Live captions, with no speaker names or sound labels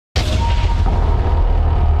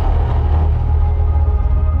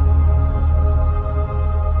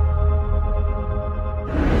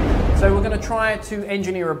try to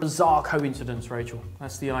engineer a bizarre coincidence, Rachel.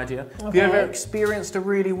 That's the idea. Okay. Have you ever experienced a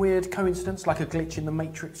really weird coincidence, like a glitch in the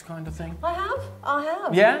Matrix kind of thing? I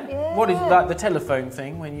have. Yeah? Yeah. What is like the telephone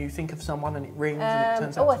thing, when you think of someone and it rings and it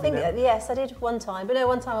turns out to be them? Yes, I did one time. But no,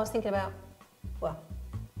 one time I was thinking about, well,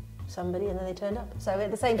 somebody, and then they turned up. So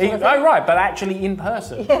at the same time. Oh right, but actually in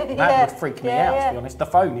person. That would freak me out, to be honest. The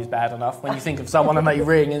phone is bad enough when you think of someone and they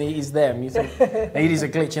ring and it is them. You think it is a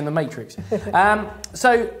glitch in the Matrix.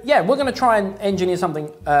 So yeah, we're going to try and engineer something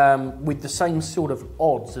with the same sort of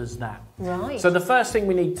odds as that. Right. So the first thing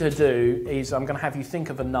we need to do is I'm going to have you think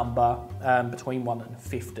of a number between 1 and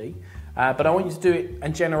 50. But I want you to do it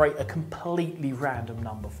and generate a completely random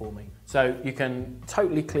number for me. So you can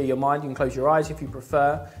totally clear your mind, you can close your eyes if you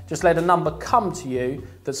prefer. Just let a number come to you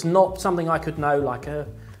that's not something I could know, like a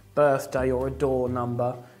birthday or a door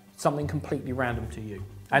number, something completely random to you.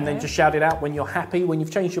 And then just shout it out when you're happy, when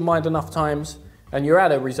you've changed your mind enough times and you're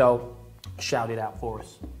at a result, shout it out for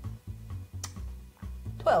us.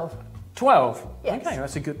 12. 12? Yes. Okay,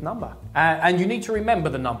 that's a good number. And you need to remember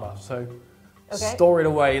the number, so store it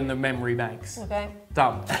away in the memory banks. Okay.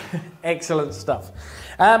 Done. Excellent stuff.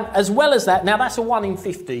 As well as that, now that's a 1 in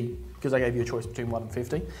 50, because I gave you a choice between 1 and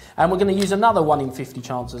 50. And we're going to use another 1 in 50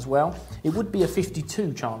 chance as well. It would be a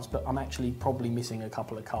 52 chance, but I'm actually probably missing a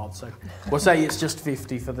couple of cards. So we'll say it's just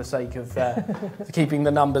 50 for the sake of keeping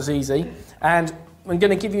the numbers easy. And I'm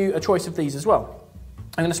going to give you a choice of these as well.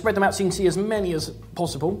 I'm going to spread them out so you can see as many as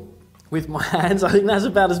possible with my hands. I think that's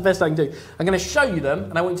about as best I can do. I'm going to show you them,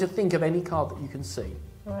 and I want you to think of any card that you can see.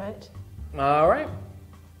 All right. All right.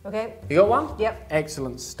 Okay. You got one? Yep.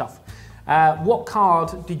 Excellent stuff. What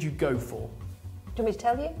card did you go for? Do you want me to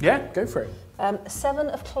tell you? Yeah, go for it. 7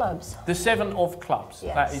 of clubs. The 7 of clubs.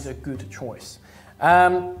 Yes. That is a good choice.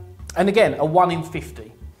 And again, a 1 in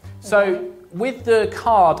 50. So with the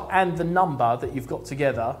card and the number that you've got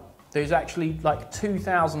together, there's actually like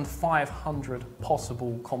 2,500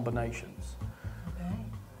 possible combinations. Okay.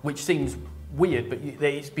 Which seems weird, but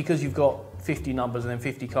it's because you've got 50 numbers and then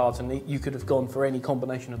 50 cards, and you could have gone for any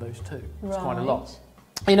combination of those two. It's quite a lot.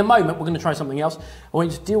 In a moment, we're going to try something else. I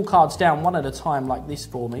want you to deal cards down one at a time like this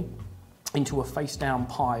for me into a face-down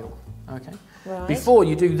pile. Okay. Right. Before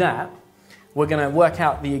you do that, we're going to work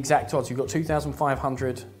out the exact odds. You've got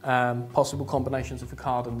 2,500 possible combinations of the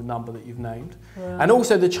card and the number that you've named. Right. And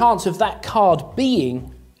also the chance of that card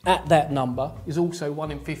being at that number is also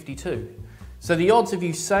 1 in 52. So the odds of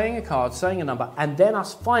you saying a card, saying a number, and then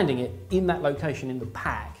us finding it in that location in the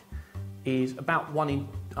pack is about 1 in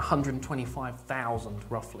 125,000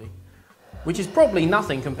 roughly. Which is probably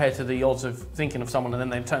nothing compared to the odds of thinking of someone and then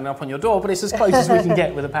them turning up on your door, but it's as close as we can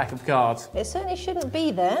get with a pack of cards. It certainly shouldn't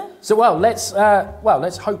be there. So let's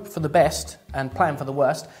hope for the best and plan for the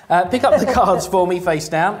worst. Pick up the cards for me face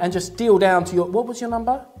down and just deal down to your, what was your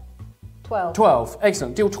number? 12. 12,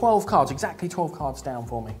 excellent. Deal 12 cards, exactly 12 cards down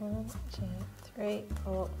for me. 1, 2, 3,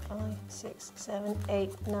 4, 5, 6, 7,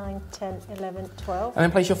 8, 9, 10, 11, 12. And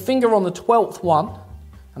then place your finger on the 12th one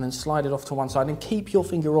and then slide it off to one side and keep your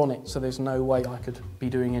finger on it so there's no way I could be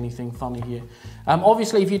doing anything funny here.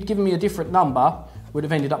 Obviously, if you'd given me a different number, we'd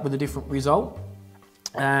have ended up with a different result.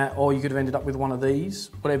 Or you could have ended up with one of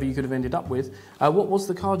these, whatever you could have ended up with. What was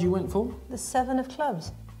the card you went for? The 7 of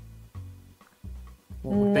clubs.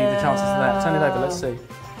 What would be the chances of that? Turn it over, let's see.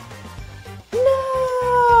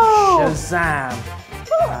 No! Shazam!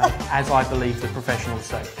 As I believe the professionals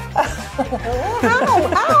say.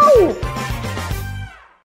 Ow! Ow!